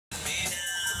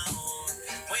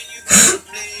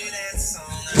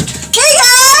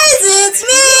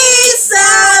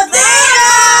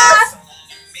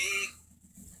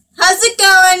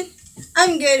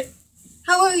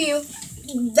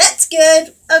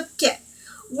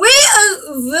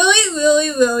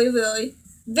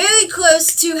very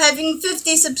close to having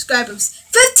 50 subscribers.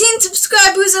 15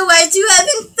 subscribers away to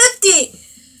having 50.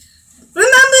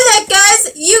 Remember that,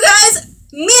 guys. You guys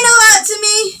mean a lot to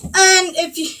me. And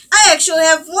I actually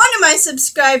have one of my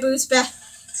subscribers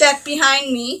back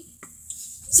behind me.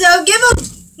 So give a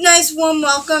nice warm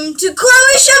welcome to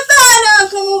Chloe Savanna.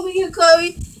 Come over here,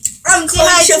 Chloe. I'm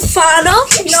Chloe Savanna.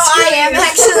 No, I am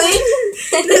actually.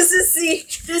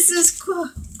 This is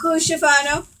Chloe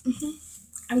Savanna.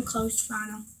 I'm Chloe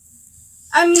Savanna.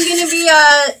 I'm gonna be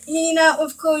hanging out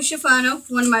with Chloe Savanna,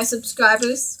 one of my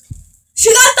subscribers.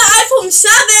 She got the iPhone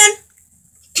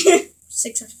 7.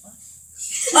 6S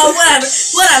Plus. Oh, whatever.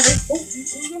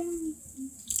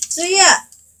 So yeah.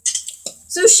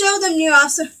 So show them your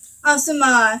awesome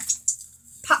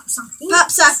pop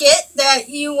socket that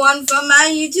you won from my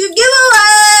YouTube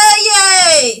giveaway!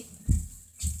 Yay!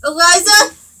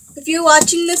 Eliza, if you're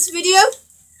watching this video,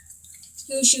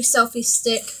 here's your selfie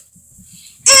stick.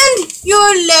 And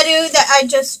your letter that I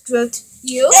just wrote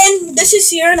you. And this is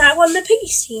here, and I won the piggy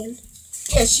stand.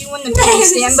 Yeah, she won the piggy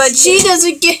stand, but she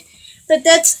doesn't get...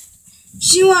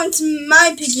 She wants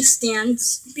my piggy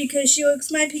stands because she likes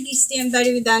my piggy stand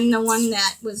better than the one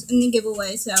that was in the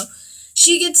giveaway. So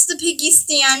she gets the piggy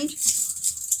stand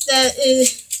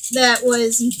that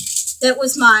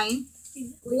was mine.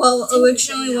 Well,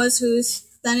 originally was hers.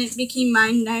 Then it became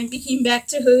mine. Then it became back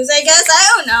to hers. I guess, I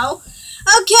don't know.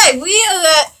 Okay, we are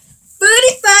at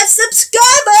 35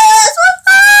 subscribers.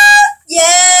 Woo-hoo!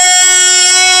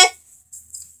 Yeah,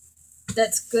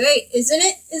 that's great, isn't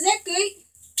it? Is that great?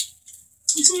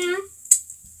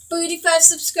 35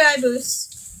 subscribers.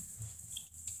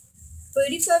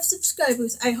 35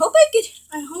 subscribers. I hope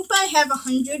I have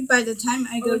 100 by the time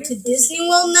I go to Disney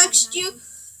World next year.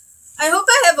 I hope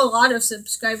I have a lot of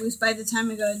subscribers by the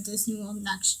time I go to Disney World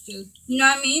next year. You know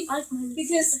what I mean?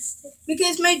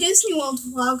 Because my Disney World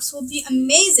vlogs will be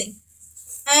amazing.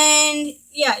 And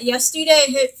yeah, yesterday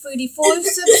I hit 34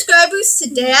 subscribers.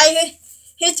 Today I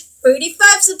hit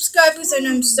 35 subscribers, and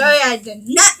I'm sorry I did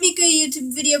not make a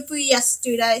YouTube video for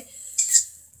yesterday.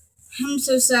 I'm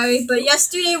so sorry, but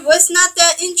yesterday was not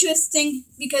that interesting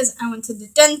because I went to the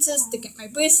dentist to get my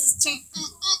braces changed.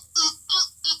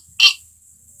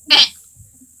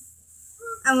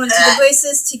 I went to the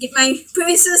braces to get my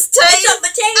braces tight. It's a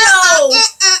potato!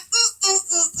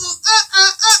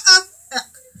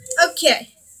 Okay.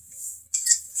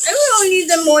 I really need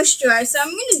to moisturize, so I'm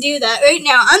going to do that right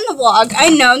now on the vlog. I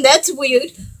know, that's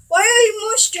weird. Why are you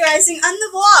moisturizing on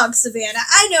the vlog, Savanna?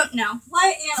 I don't know.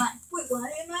 Why am I? Wait,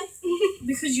 why am I?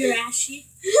 Because you're ashy.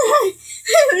 I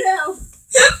don't know.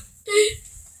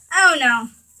 I don't know.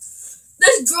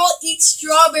 This girl eats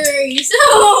strawberries.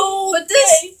 Oh, but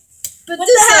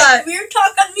this, weird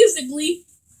talk on Musically.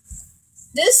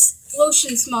 This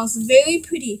lotion smells very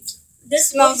pretty. This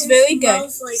smells very good.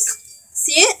 Like,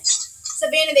 see it?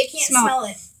 Savanna, they can't smell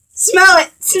it. Smell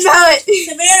it. Smell it.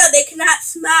 Savannah, they cannot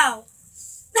smell.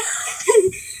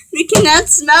 They cannot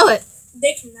smell it.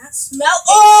 They cannot smell.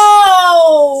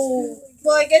 Oh!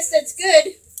 Well, I guess that's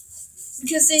good.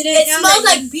 Because they didn't know smells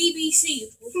that like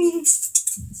BBC.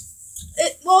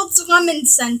 Well, it's lemon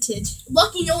scented.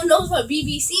 Lucky no one knows what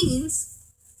BBC means.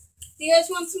 Do you guys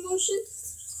want some lotion?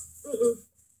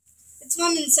 It's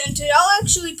lemon scented. I'll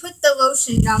actually put the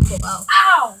lotion down below.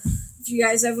 Ow! If you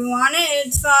guys ever want it,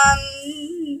 it's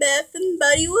from Bath and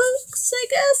Body Works, I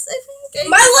guess. I think.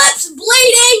 My lips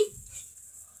bleeding!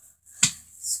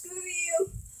 Screw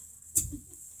you.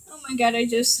 Oh my god, I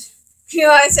just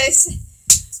realized I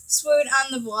sweared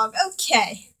on the vlog.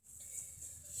 Okay.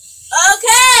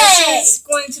 Okay! This is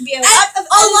going to be a lot of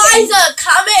Eliza,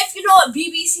 comment if you know what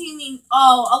BBC means.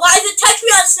 Oh, Eliza, text me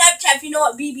on Snapchat if you know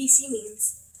what BBC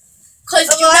means. Because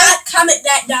do not comment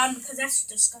that down because that's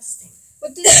disgusting.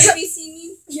 What does BBC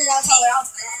mean? You want to tell it? I'll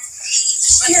tell it.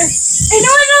 Here.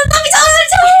 No, let me tell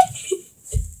it.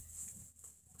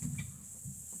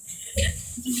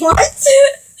 What?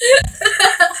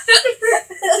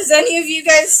 Does any of you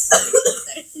guys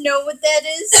know what that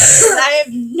is? I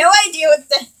have no idea what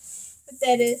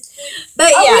that is.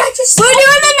 But yeah, we're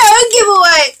doing another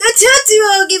giveaway. The Tootsie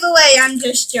Roll giveaway. I'm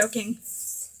just joking.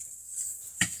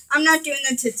 I'm not doing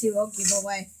the Tootsie Roll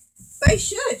giveaway. But I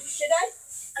should. Should I?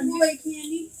 I'm doing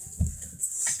candy.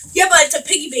 Yeah, but it's a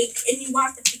piggy bank, and you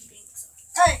want the piggy bank. So.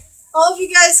 Alright, all of you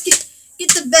guys get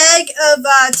the bag of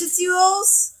Tootsie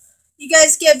Rolls. You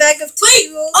guys get a bag of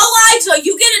Tootsie Rolls. Eliza,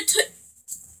 you get a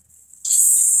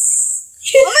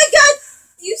Oh my god!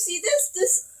 Do you see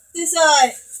this?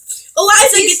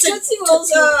 Eliza these gets a Tootsie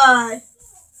Rolls are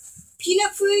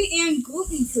peanut free and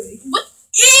gluten free. What?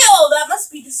 Ew! That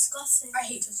must be disgusting. I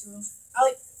hate Tootsie Rolls. I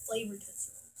like flavored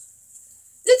Tootsie Rolls.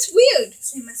 That's weird.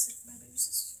 Same message with my baby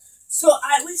sister. So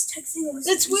I was texting with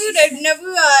That's weird. sister, I've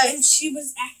never and she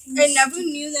was acting. I never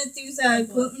knew that there's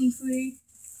gluten-free,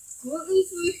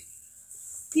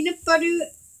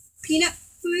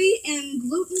 peanut-free, and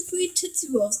gluten-free Tootsie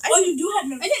Rolls. You do have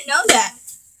no. I didn't know that.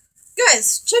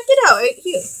 Guys, check it out right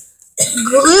here.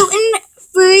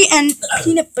 Gluten-free and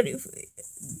peanut butter-free.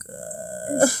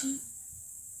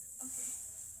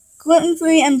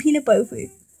 Gluten-free and peanut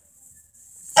butter-free.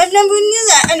 I've never knew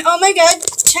that. And oh my god,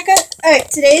 check out.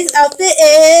 Alright, today's outfit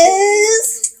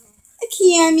is a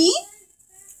cami.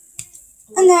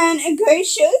 And then a gray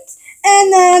shirt.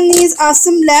 And then these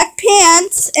awesome black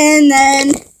pants. And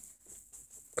then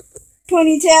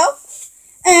ponytail.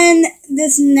 And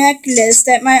this necklace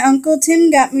that my Uncle Tim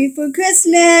got me for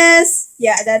Christmas.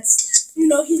 Yeah, that's... You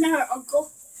know, he's not our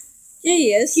uncle. Yeah,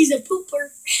 he is. He's a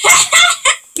pooper.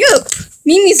 Yup.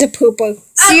 Mimi's a pooper.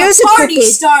 I'm a party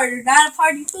starter, not a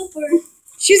party pooper.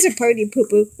 She's a party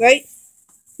pooper, right?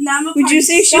 No, I'm a Would you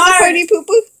say starter. she's a party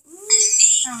pooper?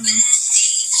 I don't know.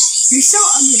 You're so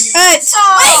ugly. Wait,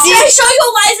 Can I show you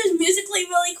Eliza's Musically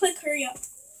really quick? Hurry up.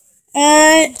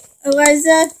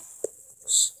 Eliza.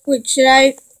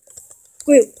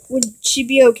 Wait, would she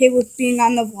be okay with being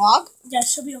on the vlog? Yeah,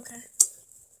 she'll be okay.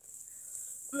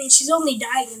 I mean, she's only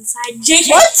dying inside. JK.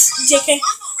 What? JK.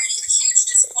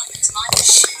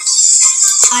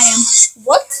 I am.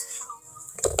 What?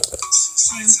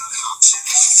 I am.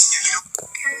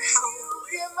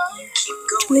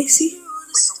 Lacey.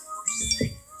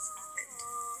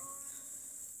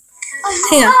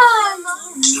 Hang on.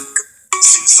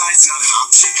 Suicide's not an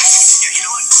option. Yeah, you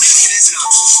know what? Clearly it is an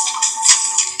option.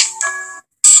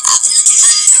 I've been looking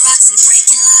under rocks and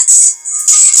breaking locks.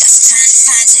 Just trying to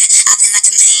find you. I've been like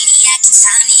a maniac,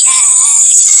 insomniac.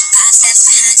 5 steps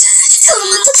behind you. Tell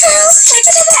them what to do. Take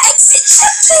it to the exit.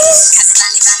 Please.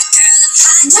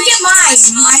 Look at mine.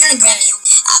 Mine are good.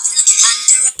 I've been looking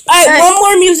under. Alright, one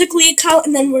more Musically account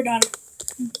and then we're done.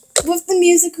 With the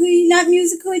not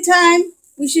Musically time.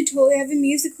 We should totally have a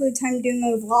Musically time doing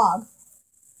the vlog.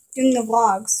 Doing the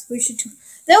vlogs. We should.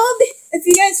 That will be. If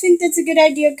you guys think that's a good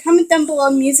idea, comment down below.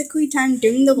 Musically time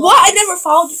doing the vlog. What? I never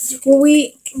followed you. Well,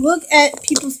 we look at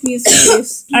people's music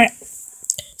videos. Alright.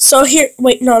 So here.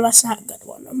 Wait, no, that's not a good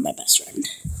one. I'm my best friend.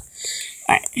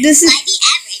 Alright. This is. Why be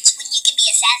average when you can be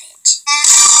a savage?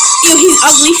 Ew, he's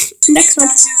ugly. Next one.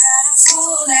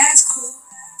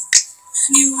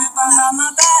 You went behind my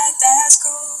back, that's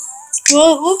cool.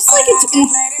 Well, it looks like it's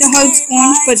the heart's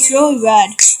orange, but it's really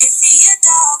red. If he a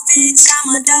dog, bitch,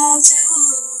 I'm a dog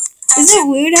too. Is it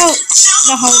weird how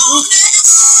the heart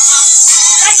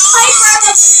looks? That's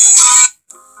Piper.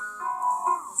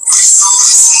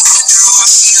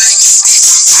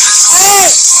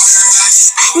 Alright,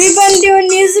 we've been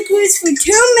doing Musicallys for 2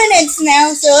 minutes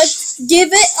now, so let's give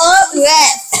it a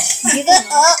rest. Give it a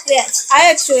rest. I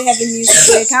actually have a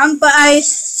Musically account, but I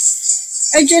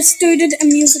just started a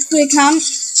Musically account.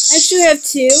 I actually have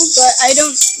 2, but I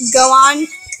don't go on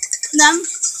them.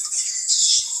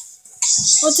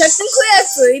 Well, technically I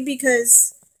have 3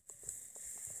 because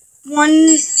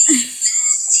one...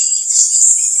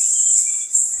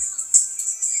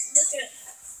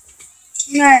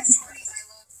 Right.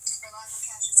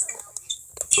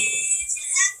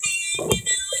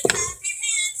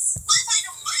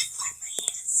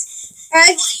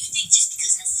 Alright.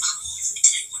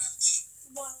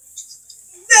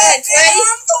 That's right.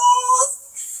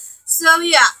 So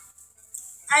yeah,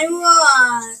 I will.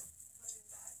 I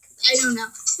don't know.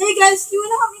 Hey guys, do you want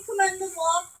to help me come on the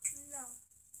vlog? No.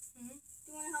 Do you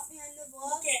want to help me on the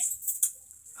vlog? Okay.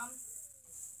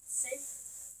 Save.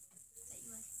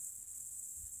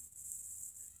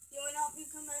 Do you want to help me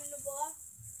come on the vlog?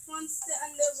 Who wants to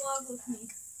end the vlog with me?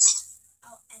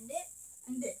 I'll end it.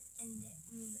 End it. End it.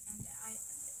 I end it.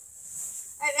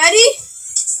 Alright, ready?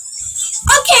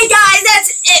 Okay, guys,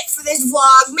 that's it for this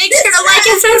vlog. Make sure to like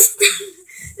and subscribe.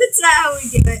 That's not how we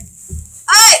do it.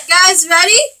 Alright, guys,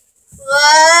 ready?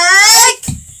 Like,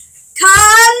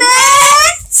 comment.